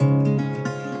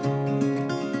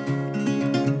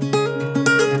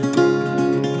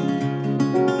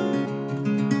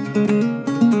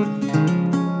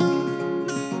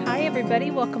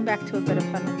back to A Bit of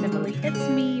Fun with Emily. It's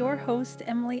me, your host,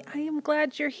 Emily. I am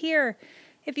glad you're here.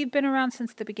 If you've been around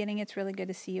since the beginning, it's really good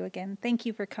to see you again. Thank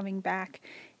you for coming back.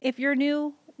 If you're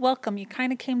new, welcome. You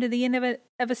kind of came to the end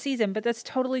of a season, but that's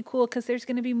totally cool because there's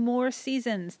going to be more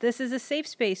seasons. This is a safe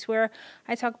space where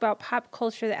I talk about pop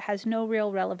culture that has no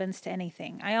real relevance to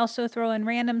anything. I also throw in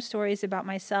random stories about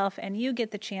myself, and you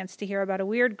get the chance to hear about a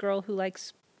weird girl who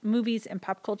likes movies and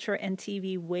pop culture and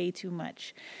TV way too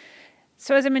much.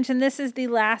 So as I mentioned, this is the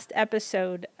last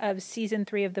episode of season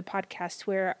 3 of the podcast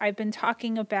where I've been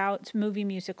talking about movie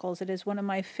musicals. It is one of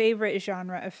my favorite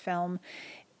genre of film.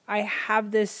 I have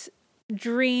this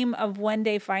dream of one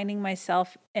day finding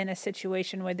myself in a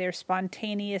situation where there's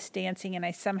spontaneous dancing and I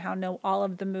somehow know all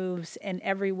of the moves and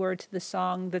every word to the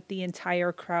song that the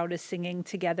entire crowd is singing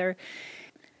together.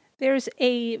 There's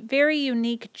a very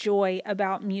unique joy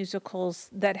about musicals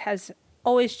that has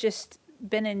always just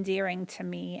been endearing to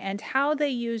me, and how they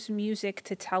use music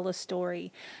to tell a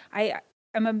story.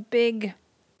 I'm a big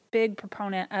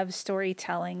proponent of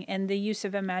storytelling and the use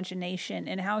of imagination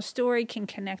and how story can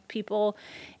connect people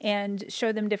and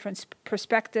show them different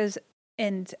perspectives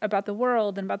and about the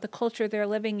world and about the culture they're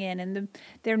living in and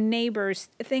their neighbors,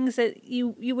 things that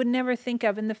you would never think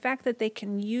of. And the fact that they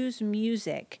can use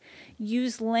music,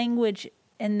 use language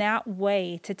in that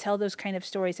way to tell those kind of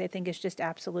stories, I think is just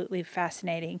absolutely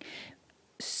fascinating.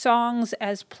 Songs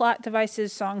as plot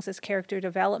devices, songs as character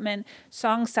development,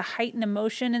 songs to heighten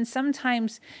emotion, and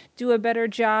sometimes do a better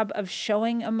job of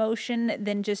showing emotion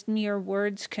than just mere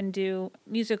words can do.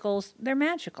 Musicals, they're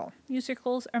magical.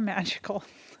 Musicals are magical.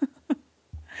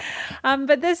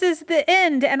 But this is the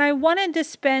end, and I wanted to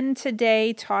spend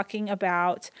today talking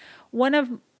about one of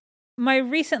my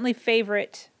recently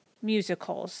favorite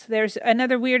musicals. There's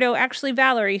another weirdo, actually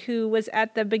Valerie, who was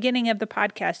at the beginning of the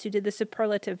podcast, who did the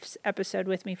Superlatives episode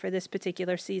with me for this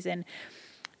particular season.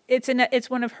 It's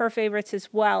one of her favorites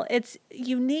as well. It's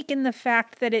unique in the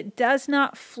fact that it does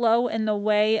not flow in the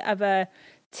way of a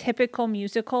typical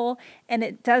musical, and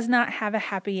it does not have a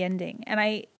happy ending. And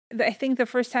I think the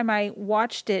first time I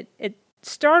watched it, it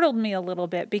startled me a little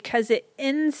bit because it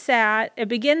begins sad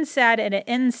and it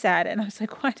ends sad. And I was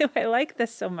like, why do I like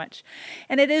this so much?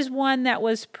 And it is one that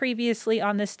was previously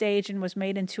on the stage and was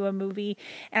made into a movie.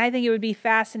 And I think it would be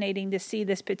fascinating to see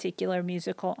this particular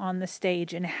musical on the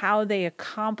stage and how they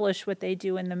accomplish what they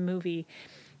do in the movie.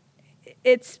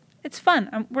 It's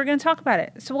fun. We're going to talk about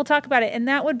it. So we'll talk about it. And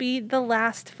that would be The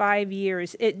Last 5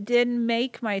 Years. It did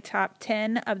make my top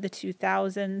 10 of the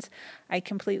 2000s. I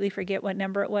completely forget what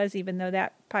number it was, even though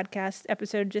that podcast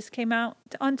episode just came out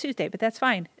on Tuesday. But that's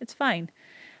fine. It's fine.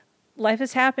 Life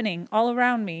is happening all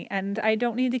around me, and I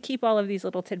don't need to keep all of these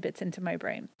little tidbits into my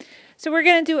brain. So we're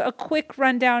going to do a quick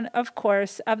rundown, of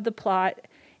course, of the plot.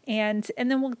 And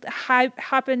then we'll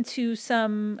hop into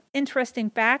some interesting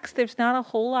facts. There's not a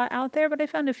whole lot out there, but I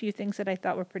found a few things that I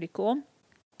thought were pretty cool. And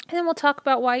then we'll talk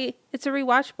about why it's a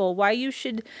rewatchable, why you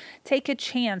should take a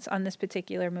chance on this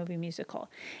particular movie musical.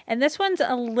 And this one's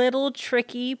a little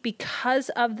tricky because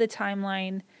of the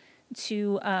timeline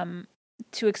to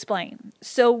explain.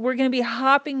 So we're going to be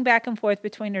hopping back and forth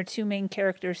between our two main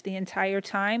characters the entire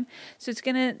time. So it's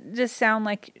going to just sound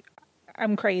like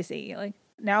I'm crazy, like,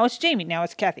 now it's Jamie, now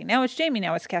it's Kathy, now it's Jamie,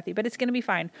 now it's Kathy, but it's going to be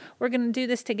fine. We're going to do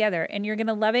this together, and you're going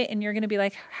to love it, and you're going to be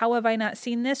like, how have I not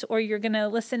seen this? Or you're going to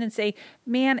listen and say,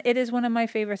 man, it is one of my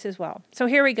favorites as well. So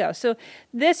here we go. So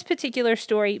this particular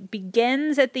story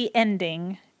begins at the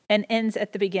ending and ends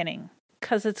at the beginning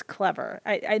because it's clever.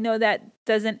 I know that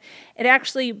it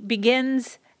actually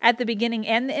begins at the beginning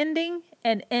and the ending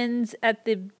and ends at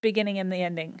the beginning and the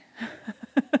ending.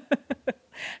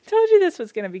 Told you this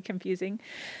was going to be confusing.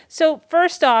 So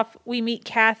first off, we meet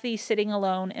Kathy sitting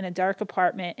alone in a dark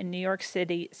apartment in New York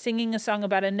City, singing a song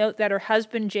about a note that her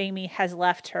husband, Jamie, has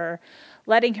left her,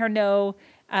 letting her know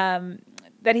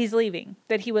that he's leaving,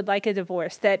 that he would like a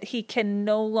divorce, that he can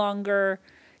no longer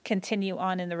continue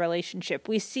on in the relationship.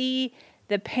 We see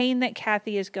the pain that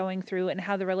Kathy is going through and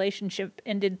how the relationship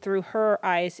ended through her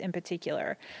eyes in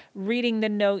particular. Reading the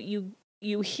note,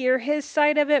 you hear his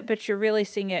side of it, but you're really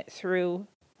seeing it through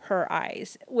her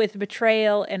eyes. With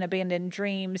betrayal and abandoned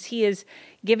dreams, he is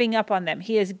giving up on them.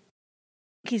 He's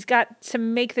got to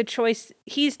make the choice.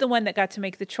 He's the one that got to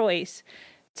make the choice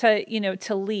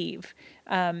to leave.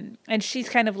 And she's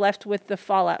kind of left with the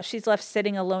fallout. She's left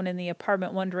sitting alone in the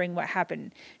apartment wondering what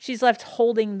happened. She's left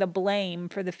holding the blame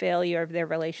for the failure of their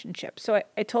relationship. So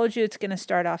I told you it's going to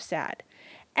start off sad.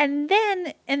 And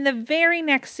then in the very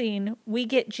next scene, we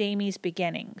get Jamie's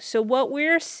beginning. So what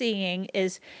we're seeing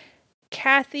is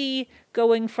Kathy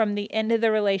going from the end of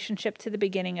the relationship to the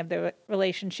beginning of the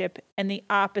relationship, and the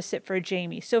opposite for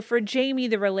Jamie. So for Jamie,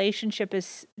 the relationship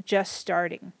is just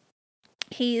starting.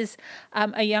 He's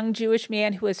a young Jewish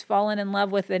man who has fallen in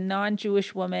love with a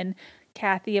non-Jewish woman.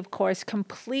 Kathy, of course,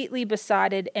 completely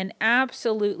besotted and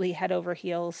absolutely head over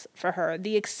heels for her.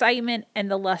 The excitement and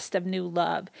the lust of new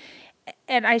love.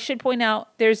 And I should point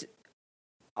out, there's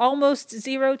almost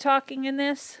zero talking in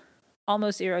this.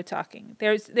 Almost zero talking.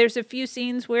 There's a few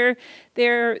scenes where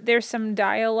there's some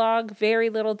dialogue, very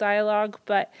little dialogue,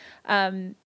 but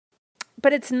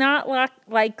it's not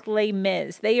like Les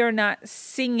Mis. They are not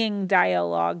singing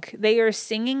dialogue. They are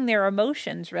singing their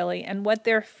emotions, really, and what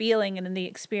they're feeling and the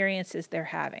experiences they're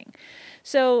having.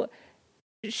 So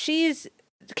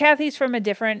Kathy's from a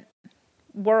different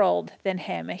world than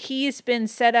him. He's been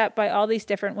set up by all these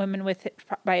different women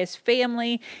by his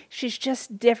family. She's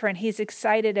just different. He's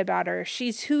excited about her.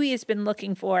 She's who he has been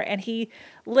looking for. And he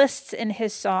lists in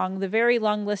his song the very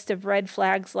long list of red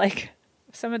flags, like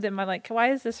some of them are like,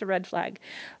 why is this a red flag?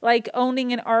 Like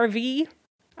owning an RV.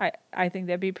 I think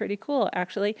that'd be pretty cool,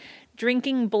 actually.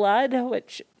 Drinking blood,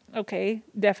 which, okay,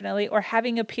 definitely. Or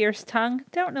having a pierced tongue.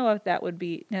 Don't know if that would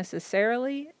be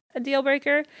necessarily a deal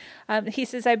breaker. He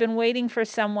says, I've been waiting for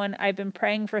someone. I've been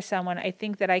praying for someone. I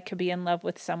think that I could be in love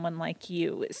with someone like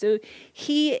you. So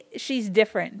she's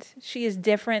different. She is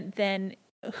different than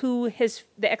the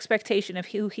expectation of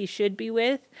who he should be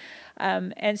with.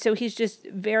 And so he's just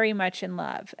very much in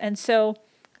love. And so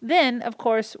then, of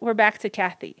course, we're back to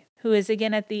Kathy, who is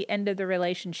again at the end of the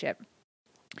relationship.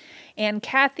 And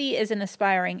Kathy is an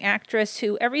aspiring actress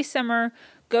who every summer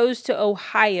goes to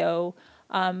Ohio.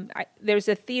 There's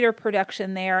a theater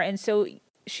production there, and so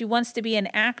she wants to be an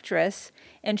actress,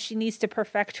 and she needs to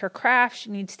perfect her craft. She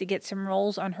needs to get some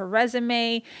roles on her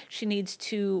resume. She needs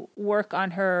to work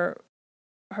on her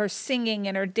singing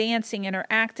and her dancing and her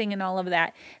acting and all of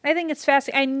that. And I think it's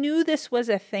fascinating. I knew this was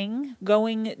a thing,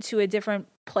 going to a different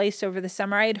place over the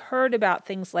summer. I had heard about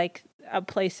things like a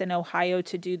place in Ohio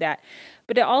to do that.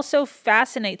 But it also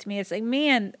fascinates me. It's like,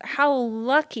 man, how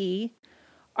lucky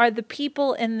are the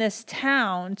people in this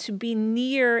town to be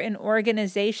near an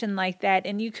organization like that,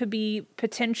 and you could be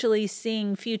potentially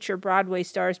seeing future Broadway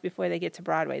stars before they get to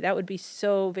Broadway. That would be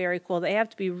so very cool. They have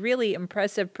to be really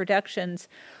impressive productions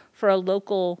for a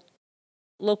local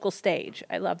stage.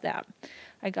 I love that.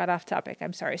 I got off topic.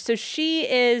 I'm sorry. So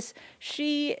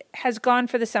she has gone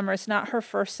for the summer. It's not her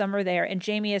first summer there, and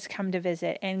Jamie has come to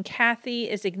visit, and Kathy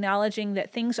is acknowledging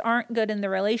that things aren't good in the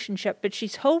relationship, but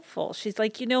she's hopeful. She's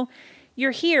like,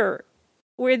 you're here.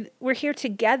 We're here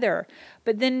together.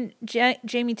 But then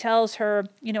Jamie tells her,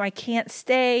 I can't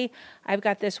stay. I've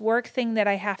got this work thing that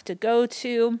I have to go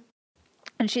to.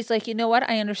 And she's like, you know what?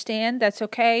 I understand. That's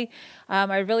okay.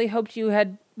 I really hoped you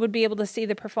would be able to see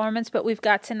the performance, but we've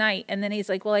got tonight. And then he's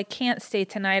like, well, I can't stay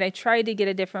tonight. I tried to get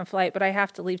a different flight, but I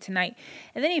have to leave tonight.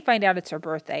 And then you find out it's her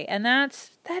birthday. And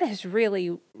that is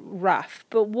really rough.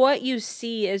 But what you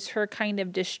see is her kind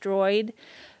of destroyed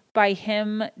by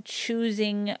him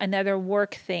choosing another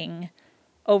work thing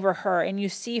over her. And you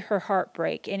see her heart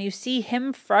break. And you see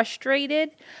him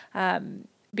frustrated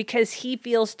because he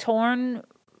feels torn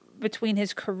between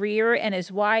his career and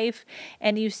his wife.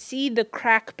 And you see the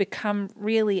crack become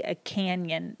really a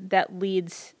canyon that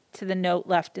leads to the note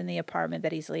left in the apartment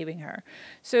that he's leaving her.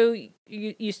 So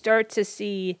you start to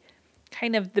see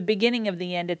kind of the beginning of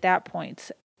the end at that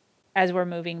point as we're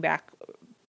moving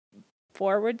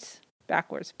backwards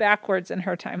in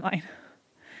her timeline.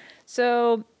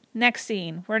 So next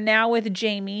scene, we're now with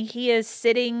Jamie. He is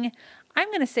sitting, I'm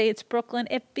going to say it's Brooklyn.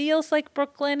 It feels like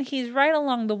Brooklyn. He's right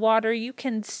along the water. You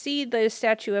can see the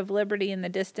Statue of Liberty in the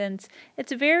distance.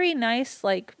 It's a very nice,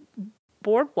 like,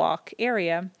 boardwalk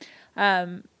area.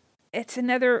 It's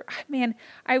another, man,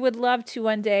 I would love to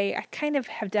one day, I kind of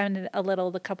have done it a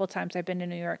little the couple times I've been to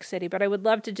New York City, but I would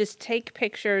love to just take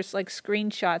pictures, like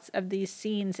screenshots of these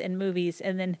scenes in movies,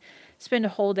 and then spend a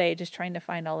whole day just trying to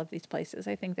find all of these places.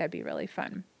 I think that'd be really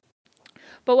fun.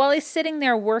 But while he's sitting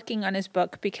there working on his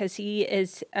book, because he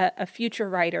is a future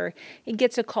writer, he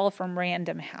gets a call from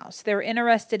Random House. They're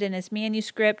interested in his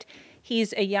manuscript.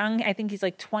 He's I think he's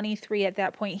like 23 at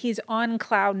that point. He's on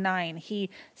cloud 9. He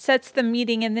sets the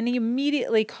meeting, and then he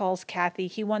immediately calls Kathy.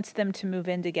 He wants them to move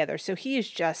in together. So he is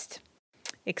just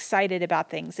excited about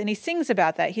things. And he sings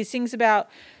about that. He sings about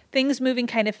things moving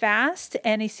kind of fast,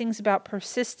 and he sings about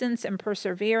persistence and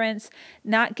perseverance,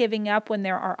 not giving up when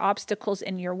there are obstacles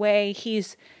in your way. He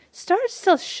starts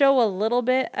to show a little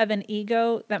bit of an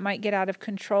ego that might get out of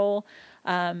control,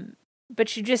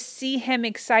 but you just see him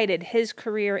excited. His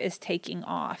career is taking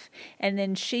off. And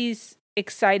then she's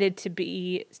excited to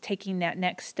be taking that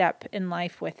next step in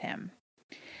life with him.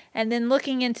 And then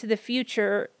looking into the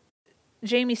future,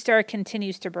 Jamie's star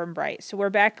continues to burn bright. So we're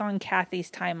back on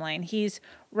Kathy's timeline. He's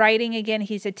writing again.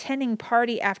 He's attending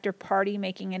party after party,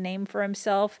 making a name for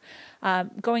himself,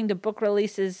 going to book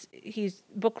releases. He's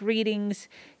book readings.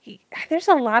 There's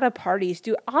a lot of parties.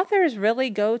 Do authors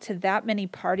really go to that many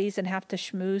parties and have to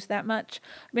schmooze that much?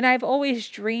 I mean, I've always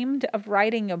dreamed of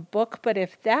writing a book, but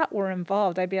if that were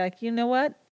involved, I'd be like, you know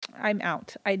what? I'm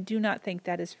out. I do not think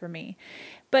that is for me.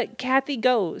 But Kathy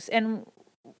goes, and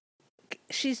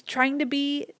she's trying to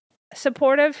be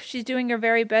supportive. She's doing her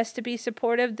very best to be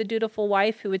supportive, the dutiful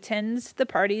wife who attends the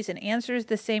parties and answers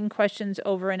the same questions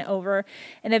over and over,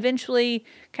 and eventually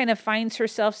kind of finds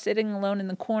herself sitting alone in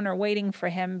the corner waiting for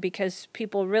him because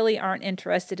people really aren't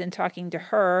interested in talking to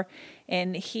her,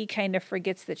 and he kind of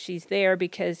forgets that she's there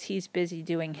because he's busy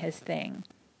doing his thing.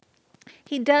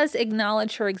 He does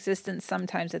acknowledge her existence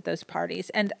sometimes at those parties,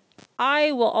 and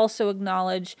I will also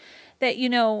acknowledge that,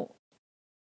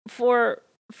 for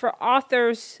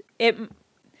authors,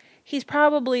 he's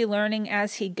probably learning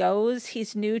as he goes.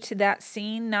 He's new to that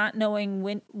scene, not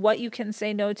knowing what you can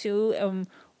say no to,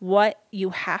 what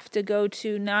you have to go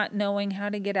to, not knowing how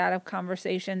to get out of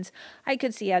conversations. I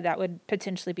could see how that would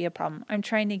potentially be a problem. I'm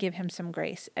trying to give him some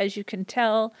grace. As you can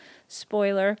tell,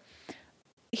 spoiler,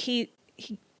 he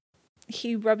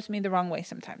rubs me the wrong way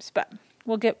sometimes, but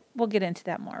we'll get into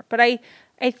that more. But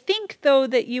I think though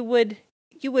that you would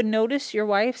notice your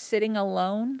wife sitting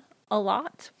alone a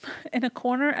lot in a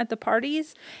corner at the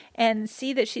parties and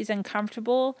see that she's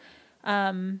uncomfortable.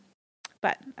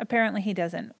 But apparently he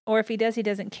doesn't. Or if he does, he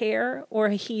doesn't care. Or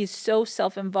he's so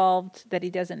self-involved that he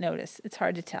doesn't notice. It's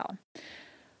hard to tell.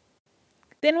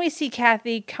 Then we see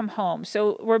Kathy come home.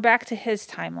 So we're back to his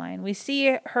timeline. We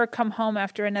see her come home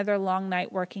after another long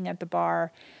night working at the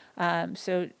bar.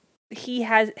 So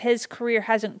his career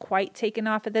hasn't quite taken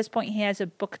off at this point. He has a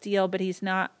book deal, but he's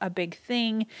not a big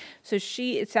thing. So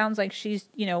it sounds like she's,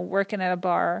 working at a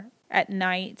bar at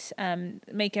night,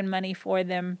 making money for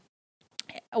them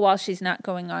while she's not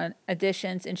going on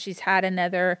auditions. And she's had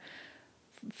another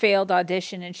failed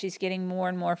audition, and she's getting more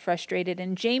and more frustrated.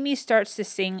 And Jamie starts to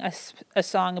sing a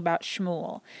song about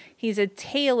Shmuel. He's a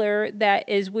tailor that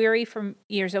is weary from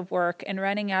years of work and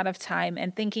running out of time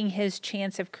and thinking his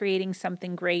chance of creating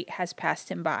something great has passed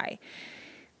him by.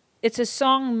 It's a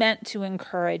song meant to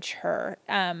encourage her,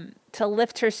 to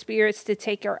lift her spirits, to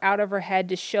take her out of her head,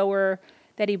 to show her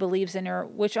that he believes in her,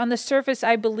 which on the surface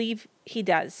I believe he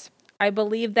does. I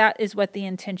believe that is what the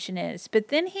intention is. But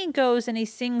then he goes and he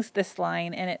sings this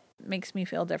line, and it makes me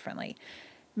feel differently.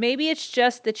 Maybe it's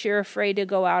just that you're afraid to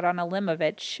go out on a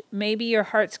limovich. Maybe your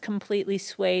heart's completely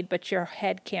swayed, but your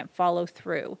head can't follow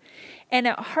through. And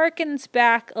it harkens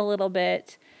back a little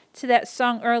bit to that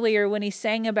song earlier when he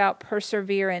sang about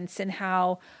perseverance and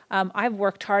how I've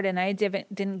worked hard and I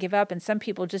didn't give up, and some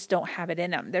people just don't have it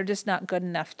in them. They're just not good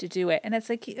enough to do it. And it's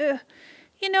like,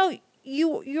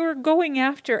 you're going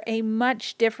after a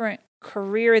much different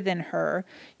career than her.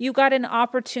 You got an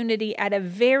opportunity at a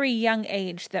very young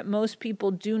age that most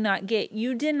people do not get.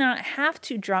 You did not have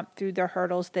to jump through the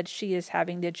hurdles that she is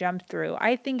having to jump through.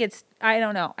 I think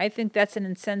that's an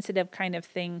insensitive kind of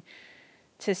thing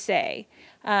to say.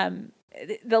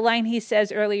 The line he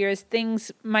says earlier is,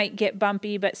 things might get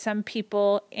bumpy, but some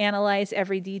people analyze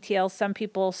every detail. Some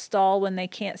people stall when they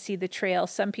can't see the trail.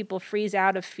 Some people freeze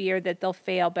out of fear that they'll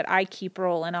fail, but I keep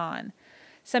rolling on.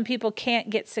 Some people can't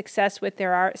get success with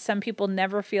their art. Some people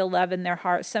never feel love in their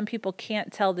heart. Some people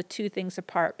can't tell the two things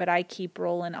apart, but I keep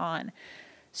rolling on.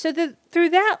 So through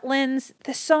that lens,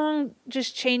 the song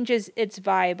just changes its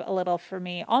vibe a little for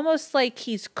me. Almost like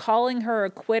he's calling her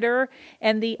a quitter,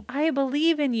 and the I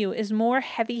believe in you is more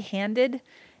heavy-handed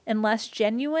and less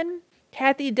genuine.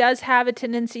 Kathy does have a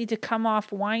tendency to come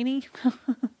off whiny.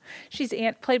 She's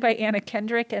played by Anna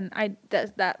Kendrick, and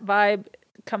that vibe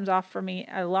comes off for me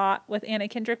a lot with Anna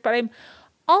Kendrick. But I'm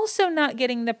also not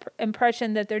getting the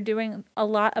impression that they're doing a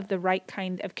lot of the right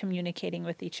kind of communicating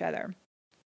with each other.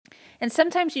 And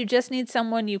sometimes you just need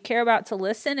someone you care about to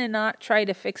listen and not try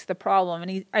to fix the problem.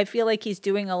 And I feel like he's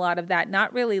doing a lot of that,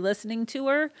 not really listening to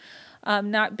her,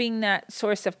 not being that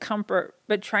source of comfort,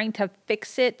 but trying to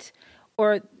fix it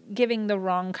or giving the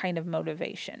wrong kind of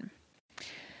motivation.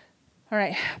 All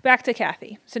right, back to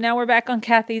Kathy. So now we're back on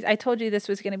Kathy's. I told you this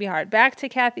was going to be hard. Back to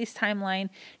Kathy's timeline.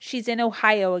 She's in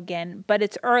Ohio again, but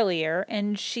it's earlier,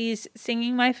 and she's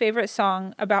singing my favorite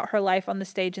song about her life on the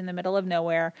stage in the middle of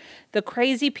nowhere, the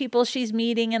crazy people she's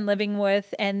meeting and living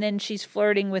with, and then she's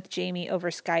flirting with Jamie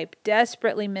over Skype,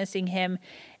 desperately missing him.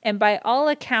 And by all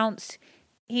accounts,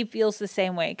 he feels the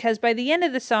same way, because by the end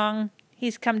of the song,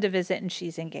 He's come to visit and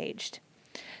she's engaged.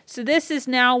 So this is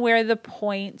now where the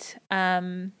point,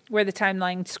 where the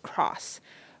timelines cross.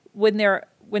 When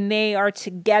they are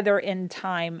together in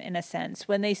time, in a sense.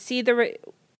 When they see the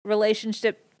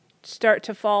relationship start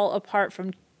to fall apart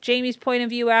from Jamie's point of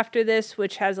view after this,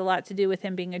 which has a lot to do with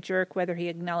him being a jerk, whether he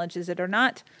acknowledges it or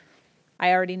not.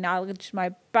 I already acknowledged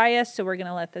my bias, so we're going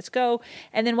to let this go.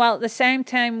 And then while at the same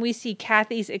time, we see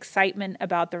Kathy's excitement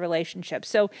about the relationship.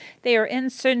 So they are in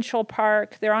Central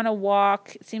Park. They're on a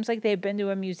walk. It seems like they've been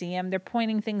to a museum. They're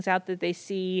pointing things out that they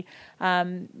see.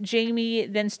 Jamie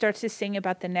then starts to sing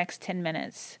about the next 10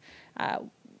 minutes.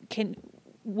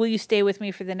 Will you stay with me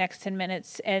for the next 10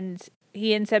 minutes? And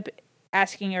he ends up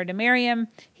asking her to marry him.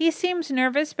 He seems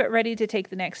nervous but ready to take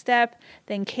the next step.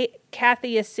 Then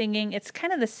Kathy is singing. It's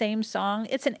kind of the same song.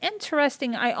 It's an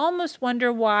interesting, I almost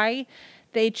wonder why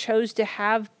they chose to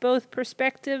have both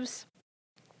perspectives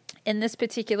in this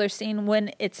particular scene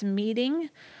when it's meeting.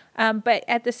 But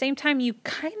at the same time, you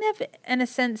kind of, in a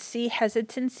sense, see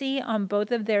hesitancy on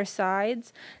both of their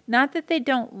sides. Not that they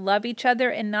don't love each other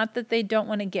and not that they don't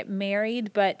want to get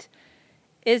married, but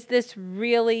is this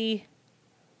really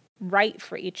right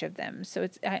for each of them? So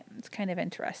it's kind of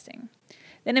interesting.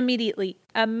 Then immediately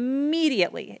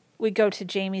we go to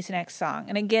Jamie's next song.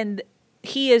 And again,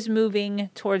 he is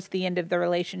moving towards the end of the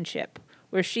relationship,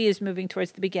 where she is moving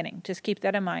towards the beginning. Just keep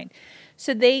that in mind.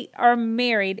 So they are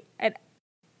married, and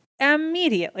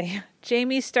immediately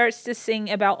Jamie starts to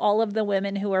sing about all of the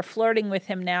women who are flirting with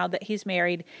him now that he's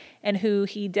married and who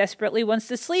he desperately wants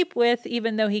to sleep with,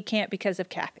 even though he can't because of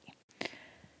Kathy.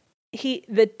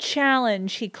 The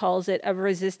challenge, he calls it, of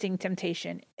resisting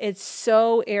temptation. It's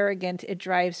so arrogant, it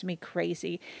drives me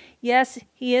crazy. Yes,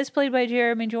 he is played by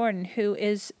Jeremy Jordan, who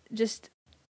is just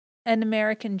an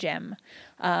American gem.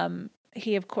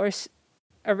 He, of course,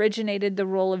 originated the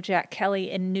role of Jack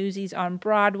Kelly in Newsies on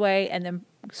Broadway and then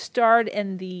starred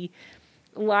in the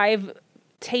live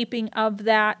taping of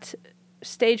that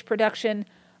stage production.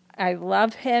 I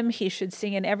love him. He should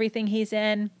sing in everything he's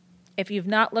in. If you've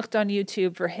not looked on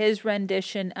YouTube for his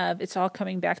rendition of It's All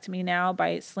Coming Back to Me Now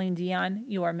by Celine Dion,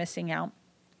 you are missing out.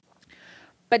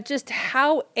 But just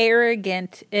how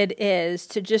arrogant it is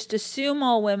to just assume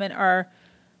all women are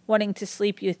wanting to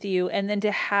sleep with you and then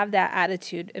to have that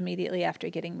attitude immediately after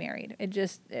getting married.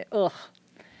 Ugh.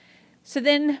 So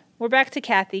then we're back to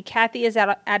Kathy. Kathy is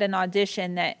at an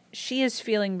audition that she is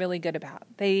feeling really good about.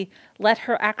 They let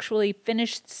her actually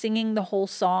finish singing the whole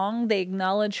song. They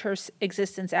acknowledge her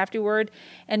existence afterward.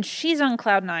 And she's on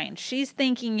cloud nine. She's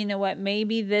thinking, you know what,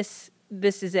 maybe this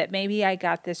is it. Maybe I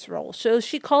got this role. So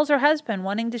she calls her husband,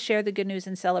 wanting to share the good news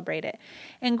and celebrate it.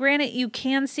 And granted, you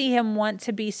can see him want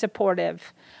to be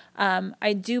supportive.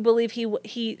 I do believe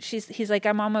he's like,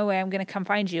 I'm on my way. I'm going to come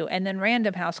find you. And then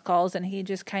Random House calls and he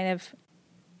just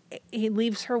he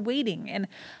leaves her waiting. And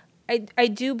I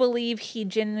do believe he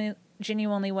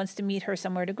genuinely wants to meet her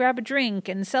somewhere to grab a drink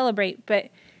and celebrate, but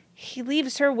he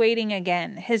leaves her waiting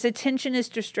again. His attention is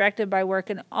distracted by work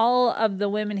and all of the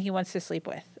women he wants to sleep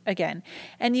with again.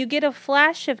 And you get a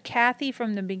flash of Kathy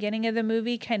from the beginning of the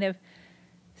movie kind of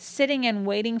sitting and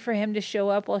waiting for him to show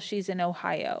up while she's in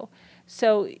Ohio.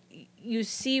 So you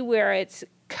see where it's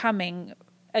coming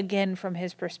again from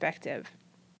his perspective.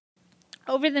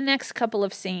 Over the next couple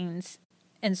of scenes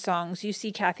and songs, you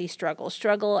see Kathy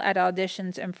struggle at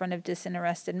auditions in front of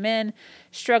disinterested men,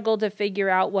 struggle to figure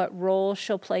out what role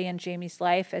she'll play in Jamie's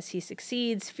life as he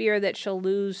succeeds, fear that she'll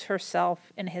lose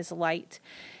herself in his light,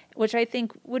 which I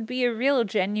think would be a real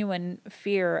genuine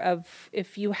fear of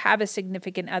if you have a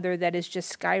significant other that is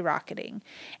just skyrocketing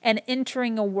and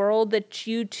entering a world that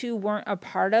you two weren't a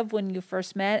part of when you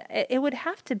first met. It would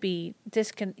have to be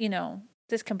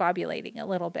discombobulating a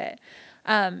little bit.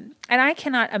 And I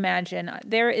cannot imagine,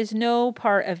 there is no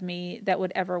part of me that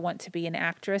would ever want to be an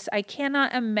actress. I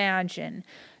cannot imagine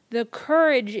the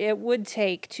courage it would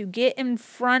take to get in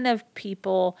front of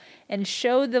people and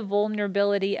show the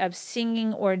vulnerability of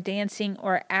singing or dancing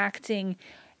or acting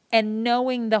and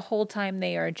knowing the whole time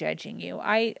they are judging you.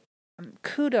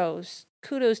 Kudos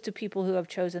to people who have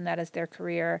chosen that as their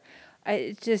career.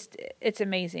 It's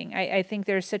amazing. I think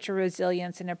there's such a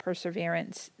resilience and a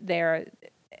perseverance there,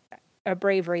 a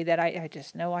bravery that I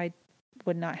just know I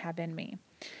would not have in me.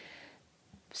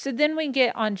 So then we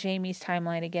get on Jamie's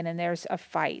timeline again, and there's a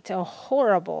fight, a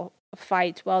horrible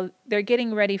fight while they're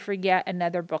getting ready for yet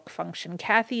another book function.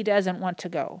 Kathy doesn't want to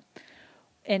go.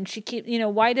 And she keeps,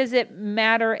 why does it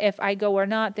matter if I go or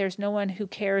not? There's no one who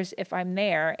cares if I'm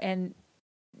there. And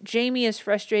Jamie is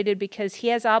frustrated because he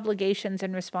has obligations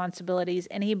and responsibilities,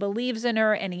 and he believes in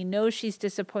her, and he knows she's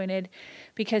disappointed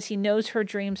because he knows her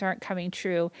dreams aren't coming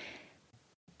true.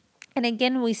 And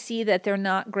again, we see that they're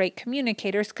not great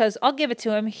communicators, because I'll give it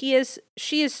to him. She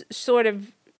is sort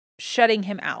of shutting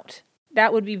him out.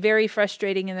 That would be very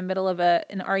frustrating in the middle of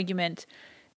an argument.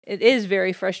 It is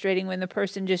very frustrating when the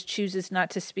person just chooses not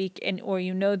to speak, or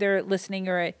they're listening,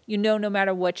 or no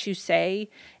matter what you say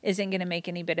isn't going to make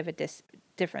any bit of a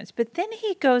difference. But then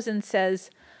he goes and says,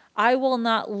 I will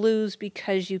not lose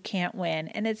because you can't win.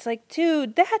 And it's like,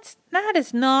 dude, that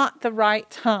is not the right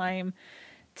time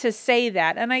to say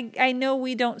that. And I know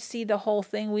we don't see the whole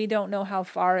thing. We don't know how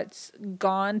far it's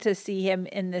gone to see him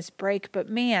in this break. But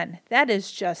man, that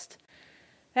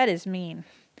is mean.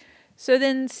 So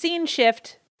then scene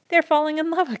shift, they're falling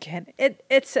in love again.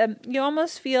 It's you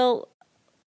almost feel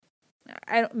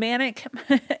manic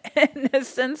in the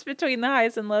sense between the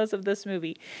highs and lows of this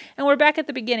movie. And we're back at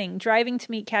the beginning, driving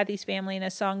to meet Kathy's family in a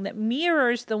song that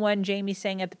mirrors the one Jamie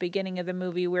sang at the beginning of the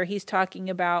movie, where he's talking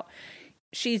about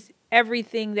she's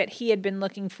everything that he had been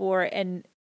looking for and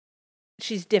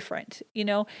she's different,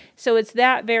 So it's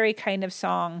that very kind of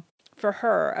song for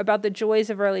her, about the joys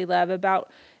of early love, about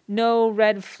no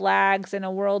red flags and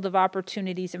a world of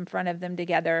opportunities in front of them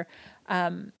together.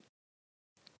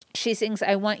 She sings,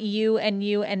 I want you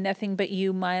and nothing but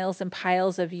you, miles and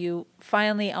piles of you.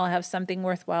 Finally, I'll have something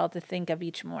worthwhile to think of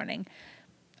each morning.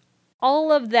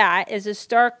 All of that is a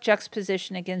stark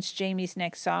juxtaposition against Jamie's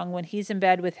next song, when he's in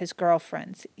bed with his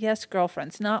girlfriends. Yes,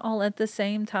 girlfriends, not all at the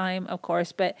same time, of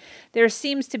course, but there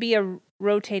seems to be a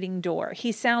rotating door.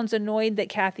 He sounds annoyed that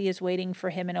Kathy is waiting for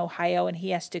him in Ohio and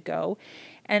he has to go.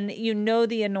 And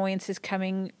the annoyance is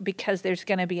coming because there's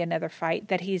going to be another fight,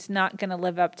 that he's not going to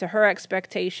live up to her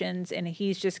expectations and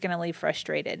he's just going to leave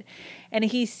frustrated. And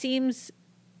he seems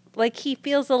like he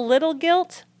feels a little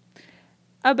guilt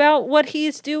about what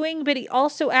he's doing, but he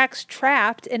also acts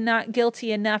trapped and not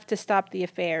guilty enough to stop the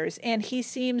affairs. And he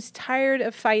seems tired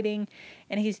of fighting,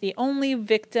 and he's the only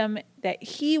victim, that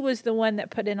he was the one that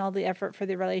put in all the effort for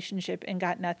the relationship and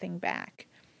got nothing back.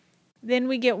 Then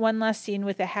we get one last scene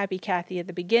with a happy Kathy at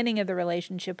the beginning of the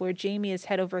relationship, where Jamie is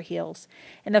head over heels.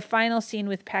 And the final scene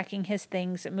with packing his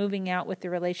things and moving out, with the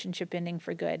relationship ending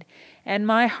for good. And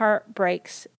my heart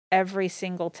breaks every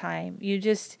single time.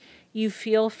 You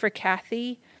feel for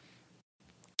Kathy,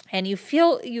 and you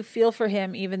feel for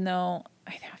him, even though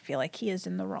I feel like he is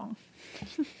in the wrong.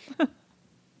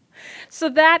 So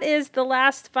that is the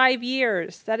last 5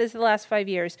 years.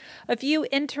 A few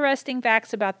interesting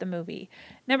facts about the movie.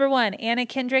 Number 1, Anna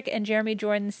Kendrick and Jeremy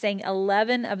Jordan sang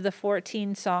 11 of the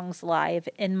 14 songs live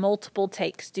in multiple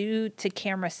takes due to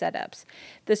camera setups.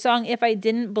 The song If I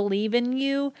Didn't Believe in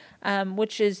You,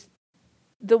 which is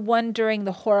the one during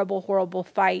the horrible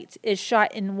fight, is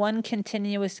shot in one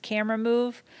continuous camera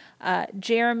move.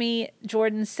 Jeremy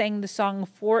Jordan sang the song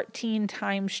 14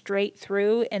 times straight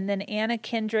through, and then Anna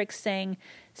Kendrick sang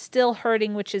Still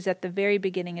Hurting, which is at the very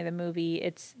beginning of the movie.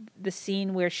 It's the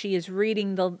scene where she is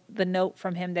reading the note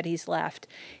from him that he's left.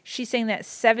 She sang that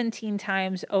 17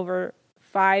 times over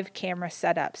 5 camera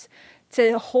setups.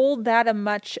 To hold that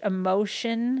much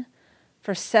emotion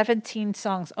for 17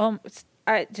 songs,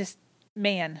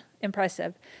 man,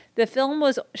 impressive. The film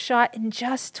was shot in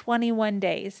just 21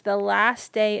 days. The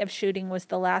last day of shooting was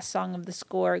the last song of the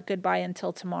score, Goodbye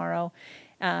Until Tomorrow.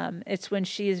 It's when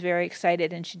she is very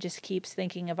excited and she just keeps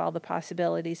thinking of all the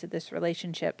possibilities of this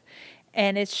relationship.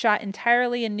 And it's shot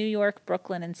entirely in New York,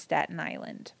 Brooklyn, and Staten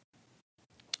Island.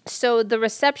 So the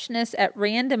receptionist at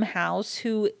Random House,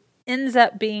 who ends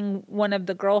up being one of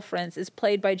the girlfriends, is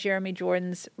played by Jeremy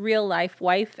Jordan's real-life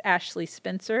wife, Ashley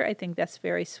Spencer. I think that's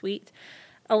very sweet.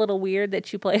 A little weird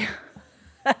that you play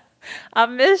a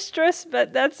mistress,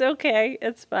 but that's okay.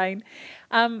 It's fine.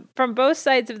 From both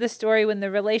sides of the story, when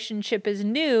the relationship is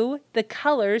new, the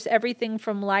colors, everything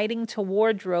from lighting to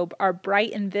wardrobe, are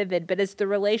bright and vivid, but as the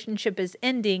relationship is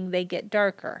ending, they get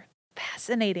darker.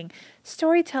 Fascinating.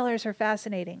 Storytellers are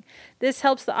fascinating. This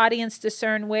helps the audience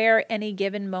discern where any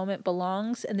given moment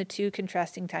belongs in the two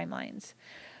contrasting timelines.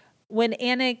 When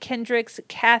Anna Kendrick's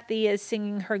Kathy is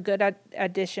singing her good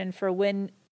audition for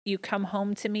When You Come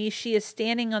Home to Me, she is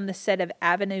standing on the set of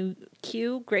Avenue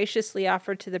Q, graciously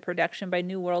offered to the production by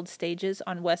New World Stages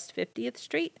on West 50th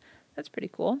Street. That's pretty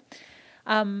cool.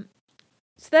 There's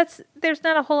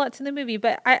not a whole lot to the movie,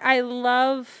 but I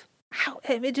love how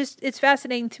it's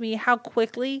fascinating to me how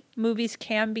quickly movies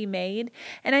can be made.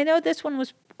 And I know this one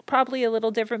was probably a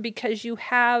little different because you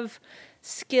have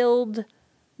skilled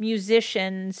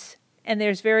musicians and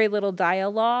there's very little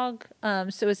dialogue.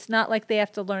 So it's not like they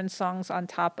have to learn songs on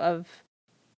top of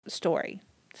story.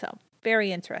 So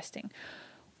very interesting.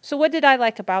 So what did I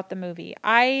like about the movie?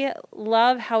 I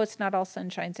love how it's not all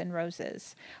sunshines and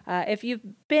roses. If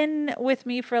you've been with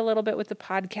me for a little bit with the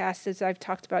podcast as I've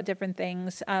talked about different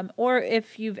things, or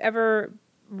if you've ever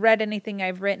read anything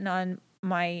I've written on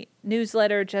my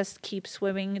newsletter,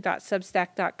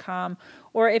 justkeepswimming.substack.com,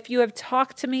 or if you have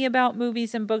talked to me about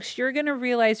movies and books, you're going to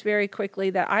realize very quickly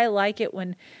that I like it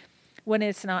when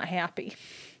it's not happy.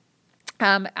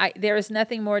 There is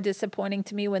nothing more disappointing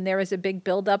to me when there is a big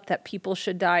buildup that people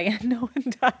should die and no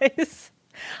one dies.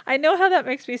 I know how that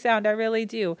makes me sound. I really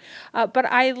do. But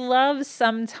I love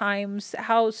sometimes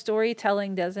how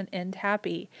storytelling doesn't end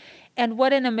happy. And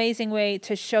what an amazing way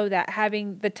to show that,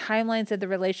 having the timelines of the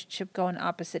relationship go in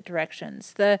opposite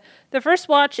directions. The first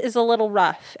watch is a little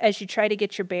rough as you try to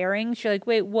get your bearings. You're like,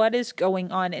 wait, what is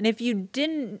going on? And if you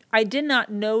didn't, I did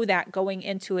not know that going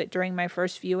into it during my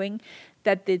first viewing,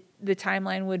 that the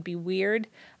timeline would be weird.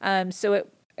 So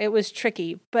it was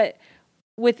tricky. But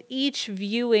with each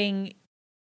viewing,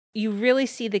 you really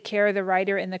see the care the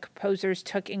writer and the composers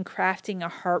took in crafting a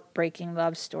heartbreaking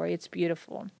love story. It's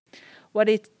beautiful. What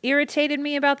irritated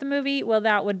me about the movie? Well,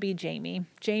 that would be Jamie.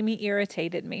 Jamie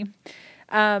irritated me.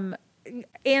 Anna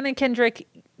Kendrick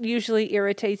usually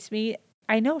irritates me.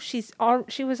 I know she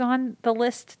was on the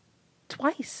list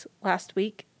twice last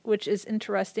week, which is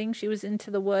interesting. She was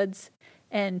Into the Woods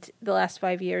and the last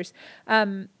 5 years.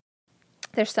 There's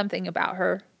something about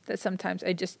her that sometimes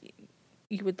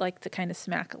you would like to kind of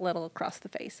smack a little across the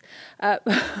face.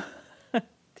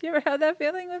 Do you ever have that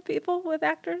feeling with people, with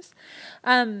actors?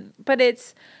 But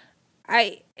it's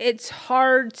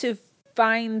hard to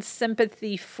find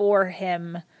sympathy for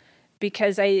him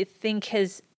because I think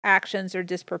his actions are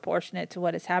disproportionate to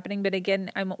what is happening. But again,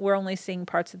 we're only seeing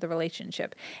parts of the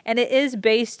relationship. And it is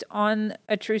based on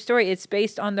a true story. It's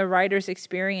based on the writer's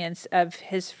experience of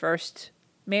his first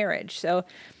marriage. So,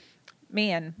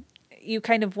 man, you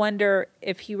kind of wonder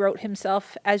if he wrote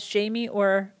himself as Jamie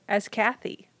or as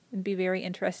Kathy. It'd be very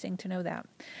interesting to know that.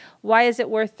 Why is it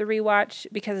worth the rewatch?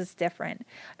 Because it's different.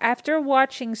 After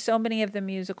watching so many of the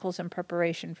musicals in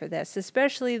preparation for this,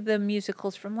 especially the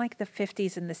musicals from like the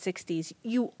 50s and the 60s,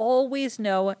 you always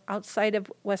know, outside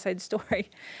of West Side Story,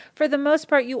 for the most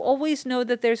part, you always know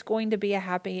that there's going to be a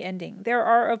happy ending. There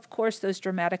are, of course, those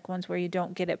dramatic ones where you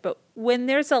don't get it, but when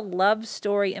there's a love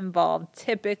story involved,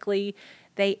 typically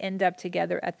they end up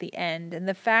together at the end. And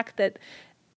the fact that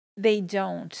they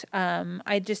don't,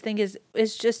 I just think is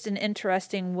just an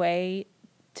interesting way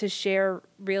to share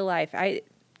real life. I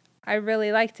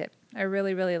really liked it. I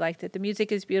really, really liked it. The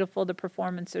music is beautiful. The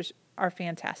performances are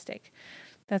fantastic.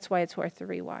 That's why it's worth the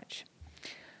rewatch.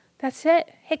 That's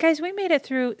it. Hey guys, we made it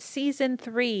through season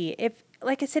 3.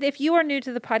 Like I said, if you are new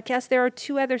to the podcast, there are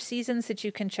 2 other seasons that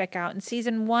you can check out. In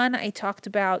season 1, I talked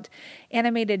about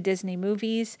animated Disney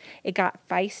movies. It got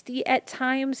feisty at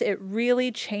times. It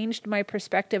really changed my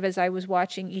perspective as I was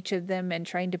watching each of them and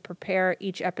trying to prepare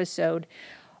each episode.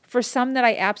 For some that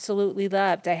I absolutely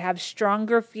loved, I have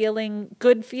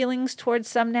good feelings towards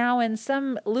some now, and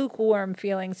some lukewarm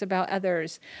feelings about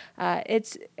others.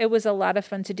 It was a lot of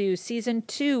fun to do. Season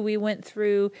 2, we went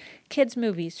through kids'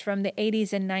 movies from the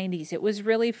 80s and 90s. It was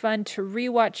really fun to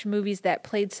rewatch movies that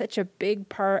played such a big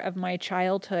part of my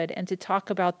childhood and to talk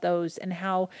about those and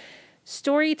how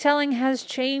storytelling has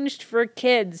changed for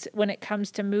kids when it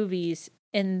comes to movies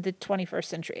in the 21st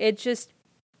century.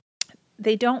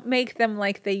 They don't make them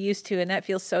like they used to, and that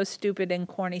feels so stupid and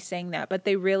corny saying that, but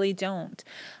they really don't.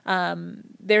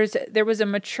 There was a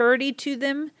maturity to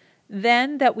them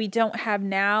then that we don't have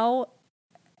now,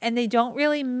 and they don't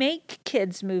really make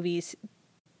kids' movies,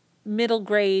 middle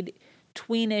grade,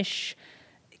 tweenish,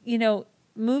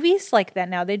 movies like that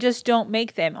now. They just don't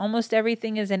make them. Almost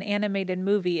everything is an animated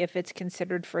movie if it's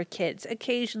considered for kids.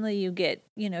 Occasionally you get,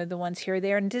 the ones here or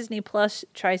there. And Disney Plus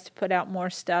tries to put out more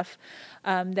stuff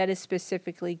that is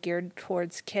specifically geared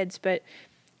towards kids. But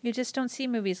you just don't see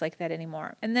movies like that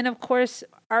anymore. And then, of course,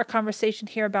 our conversation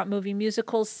here about movie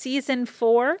musicals. Season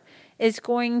 4 is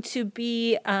going to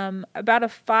be about a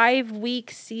 5-week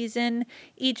season.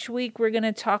 Each week we're going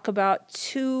to talk about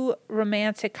 2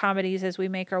 romantic comedies as we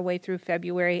make our way through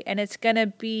February. And it's going to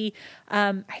be,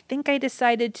 I think I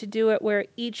decided to do it where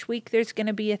each week there's going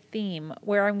to be a theme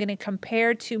where I'm going to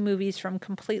compare 2 movies from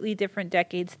completely different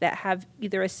decades that have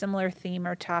either a similar theme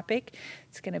or topic.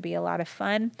 It's going to be a lot of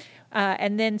fun.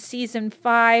 And then season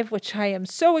 5, which I am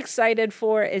so excited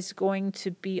for, is going to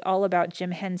be all about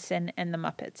Jim Henson and the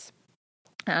Muppets.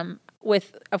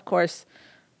 With, of course,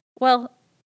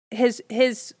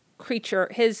 his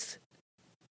creature,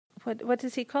 what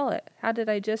does he call it? How did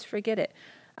I just forget it?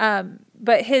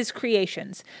 But his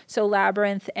creations. So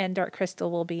Labyrinth and Dark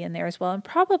Crystal will be in there as well, and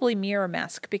probably Mirror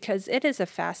Mask, because it is a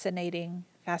fascinating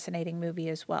movie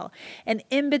as well. And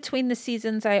in between the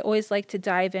seasons, I always like to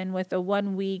dive in with a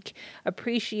 1 week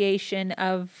appreciation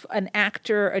of an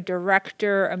actor, a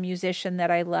director, a musician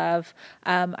that I love.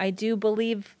 I do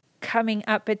believe coming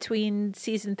up between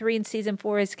season 3 and season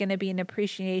 4 is going to be an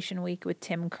appreciation week with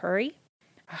Tim Curry.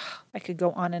 I could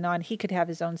go on and on. He could have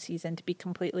his own season, to be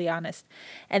completely honest.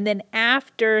 And then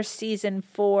after season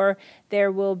 4,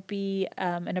 there will be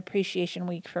an appreciation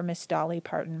week for Miss Dolly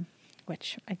Parton,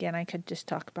 which, again, I could just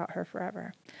talk about her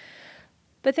forever.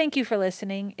 But thank you for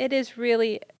listening. It is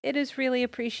really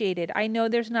appreciated. I know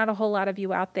there's not a whole lot of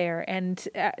you out there, and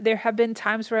there have been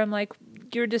times where I'm like,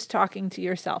 you're just talking to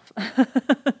yourself.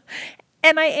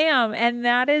 And I am,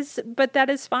 that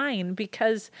is fine,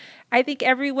 because I think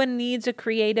everyone needs a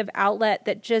creative outlet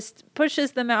that just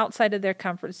pushes them outside of their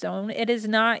comfort zone. It is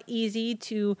not easy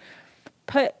to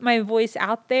put my voice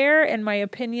out there and my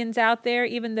opinions out there,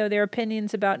 even though they're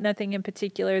opinions about nothing in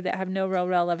particular that have no real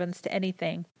relevance to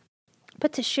anything.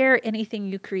 But to share anything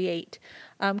you create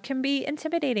can be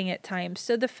intimidating at times.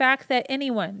 So the fact that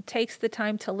anyone takes the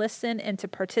time to listen and to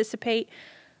participate,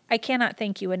 I cannot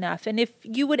thank you enough. And if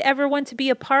you would ever want to be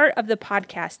a part of the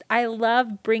podcast, I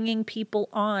love bringing people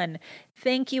on.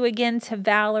 Thank you again to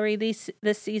Valerie this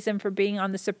season for being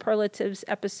on the Superlatives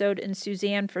episode, and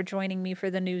Suzanne for joining me for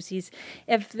the Newsies.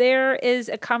 If there is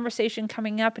a conversation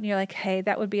coming up and you're like, hey,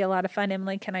 that would be a lot of fun,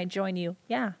 Emily, can I join you?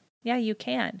 Yeah, you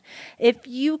can. If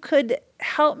you could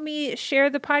help me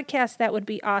share the podcast, that would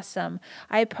be awesome.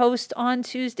 I post on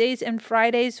Tuesdays and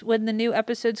Fridays when the new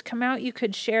episodes come out. You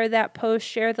could share that post,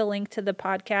 share the link to the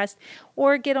podcast,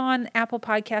 or get on Apple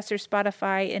Podcasts or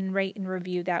Spotify and rate and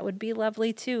review. That would be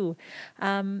lovely too.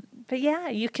 But yeah,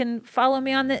 you can follow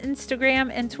me on the Instagram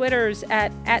and Twitters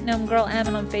at GnomeGirlM,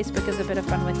 and on Facebook as A Bit of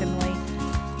Fun with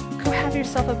Emily. Go have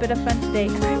yourself a bit of fun today,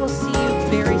 and I will see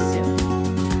you very soon.